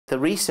the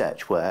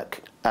research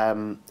work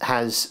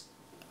is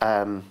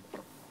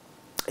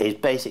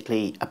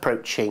basically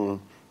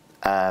approaching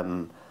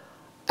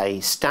a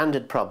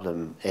standard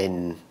problem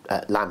in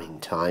lambing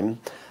time,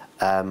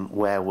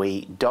 where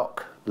we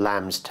dock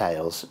lambs'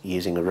 tails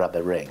using a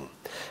rubber ring.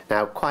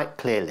 Now, quite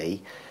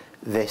clearly,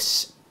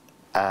 this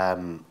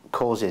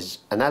causes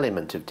an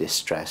element of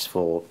distress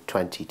for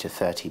 20 to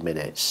 30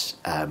 minutes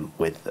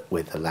with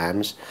the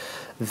lambs.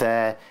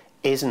 There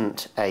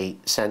isn't a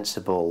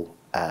sensible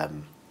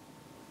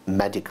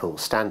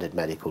standard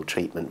medical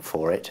treatment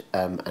for it,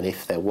 and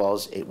if there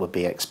was, it would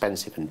be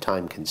expensive and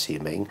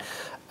time-consuming.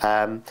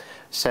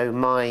 So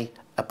my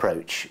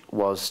approach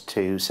was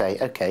to say,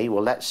 okay,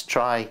 well, let's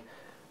try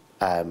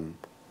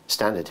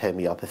standard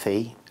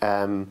homeopathy,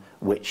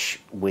 which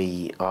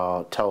we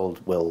are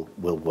told will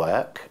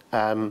work.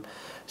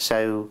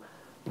 So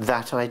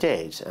that I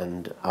did,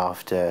 and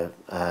after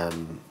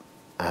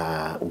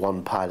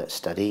one pilot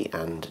study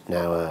and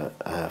now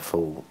a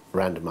full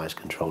randomised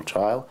controlled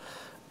trial,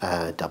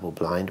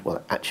 double-blind,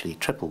 well, actually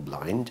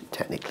triple-blind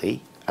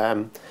technically,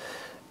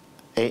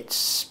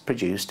 it's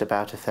produced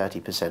about a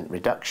 30%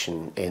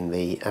 reduction in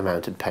the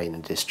amount of pain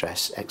and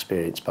distress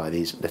experienced by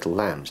these little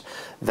lambs.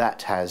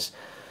 That has,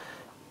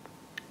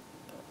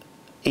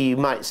 you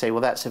might say, well,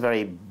 that's a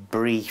very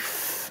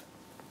brief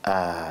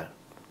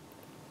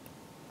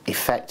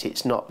effect.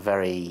 It's not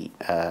very,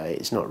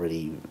 it's not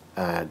really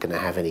going to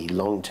have any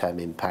long-term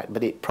impact,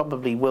 but it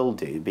probably will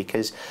do,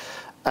 because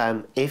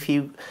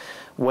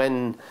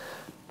when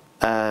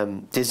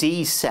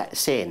disease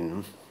sets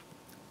in,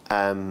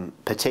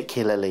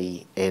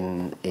 particularly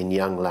in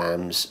young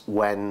lambs,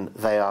 when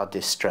they are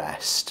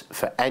distressed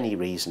for any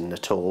reason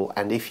at all,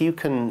 and if you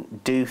can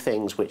do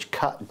things which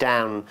cut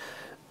down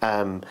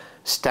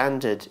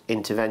standard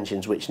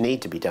interventions which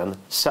need to be done,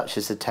 such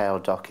as the tail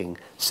docking,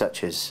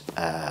 such as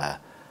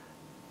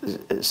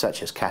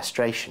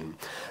castration,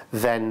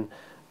 then,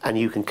 and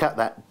you can cut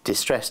that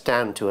distress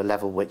down to a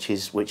level which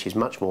is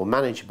much more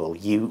manageable,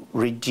 you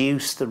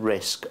reduce the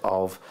risk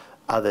of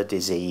other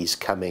disease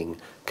coming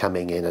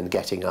in and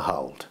getting a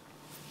hold.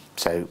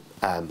 So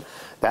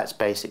that's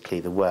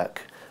basically the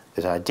work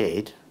that I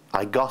did.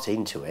 I got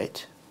into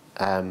it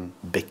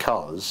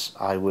because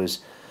I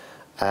was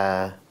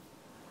I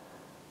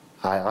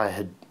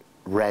had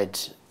read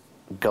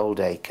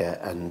Goldacre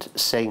and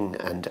Singh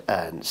and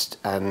Ernst,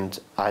 and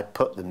I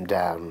put them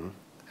down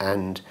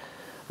and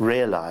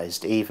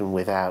realised, even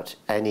without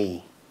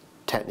any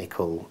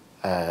technical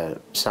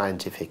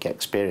scientific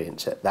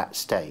experience at that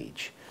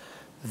stage,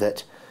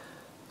 that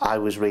I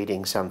was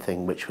reading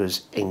something which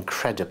was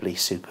incredibly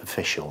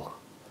superficial,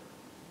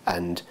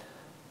 and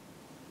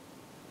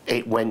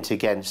it went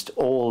against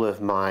all of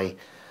my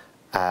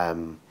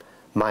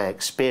my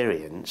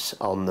experience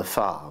on the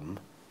farm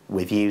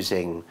with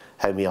using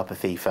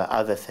homeopathy for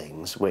other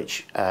things,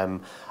 which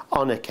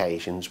on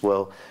occasions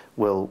will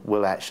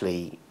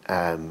actually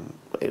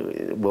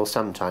will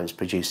sometimes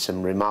produce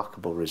some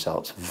remarkable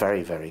results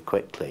very, very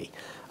quickly.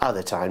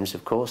 Other times,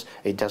 of course,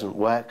 it doesn't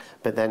work,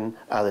 but then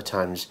other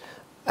times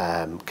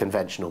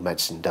conventional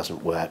medicine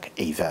doesn't work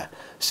either.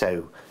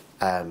 So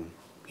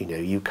you know,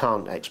 you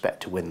can't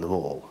expect to win them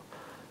all.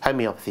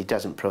 Homeopathy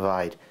doesn't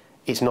provide,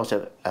 it's not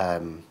a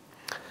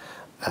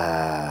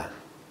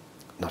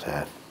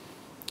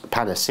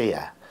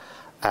panacea.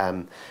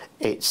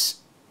 It's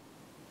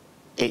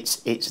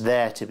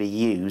there to be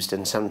used,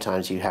 and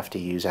sometimes you have to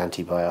use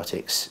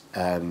antibiotics,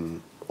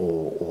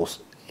 or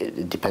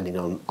depending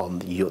on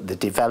the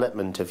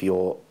development of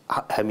your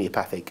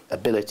homeopathic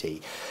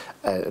ability,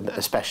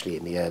 especially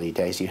in the early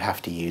days, you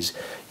have to use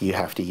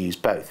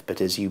both.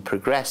 But as you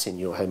progress in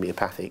your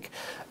homeopathic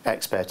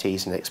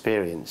expertise and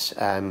experience,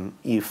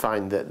 you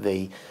find that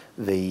the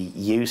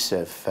use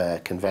of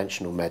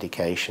conventional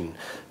medication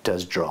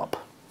does drop.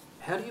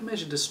 How do you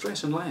measure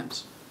distress in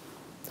lambs?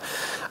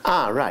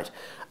 Ah, right.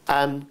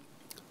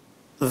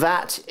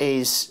 That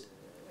is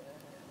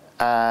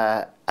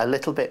a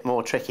little bit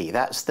more tricky.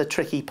 That's the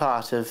tricky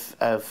part of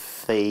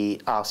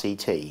the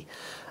RCT.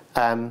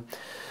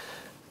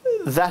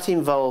 That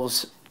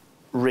involves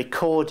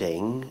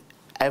recording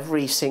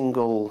every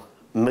single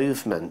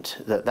movement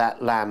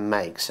that lamb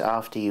makes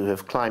after you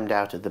have climbed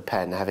out of the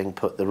pen, having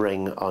put the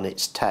ring on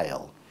its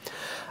tail.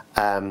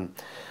 I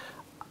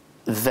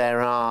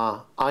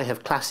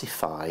have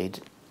classified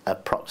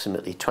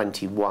approximately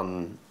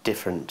 21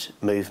 different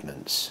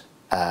movements,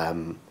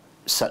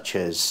 such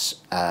as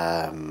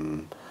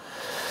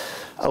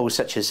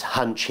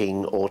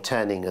hunching or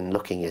turning and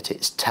looking at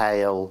its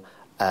tail,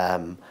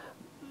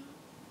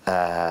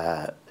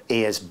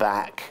 ears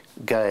back,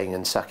 going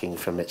and sucking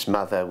from its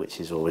mother, which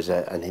is always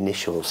an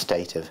initial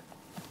state of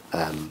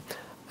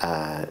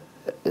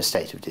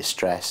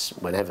distress.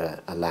 Whenever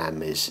a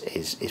lamb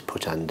is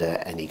put under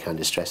any kind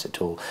of stress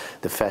at all,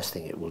 the first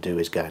thing it will do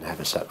is go and have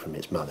a suck from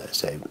its mother.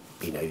 So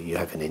you know, you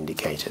have an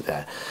indicator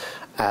there,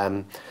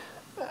 and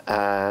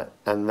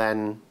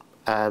then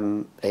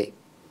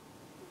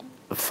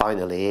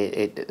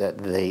finally,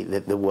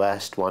 the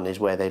worst one is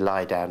where they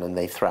lie down and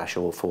they thrash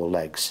all four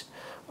legs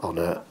on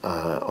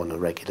a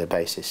regular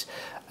basis.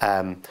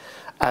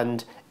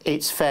 And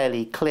it's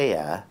fairly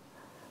clear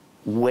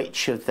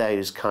which of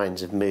those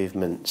kinds of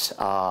movements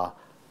are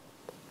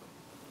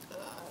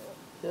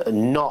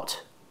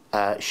not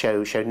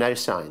show no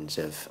signs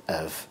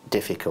of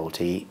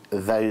difficulty,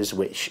 those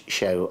which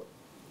show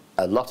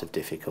a lot of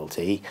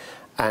difficulty,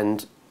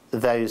 and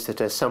those that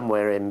are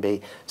somewhere in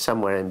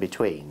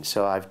between.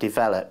 So I've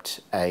developed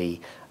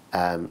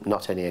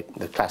not only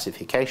the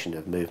classification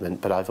of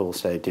movement, but I've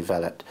also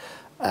developed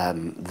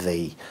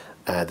the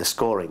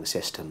scoring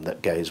system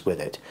that goes with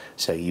it.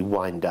 So you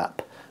wind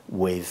up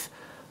with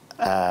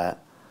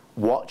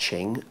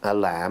watching a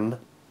lamb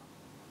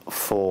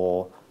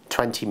for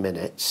 20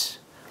 minutes,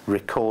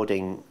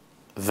 recording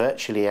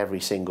virtually every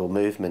single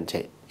movement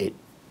it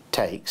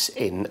takes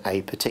in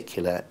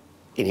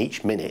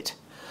each minute,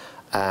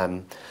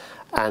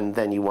 and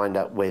then you wind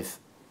up with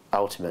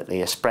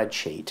ultimately a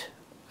spreadsheet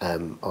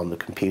on the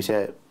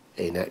computer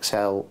in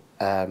Excel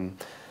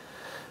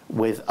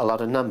with a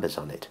lot of numbers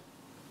on it,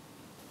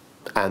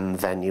 and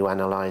then you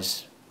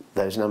analyse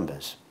those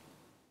numbers.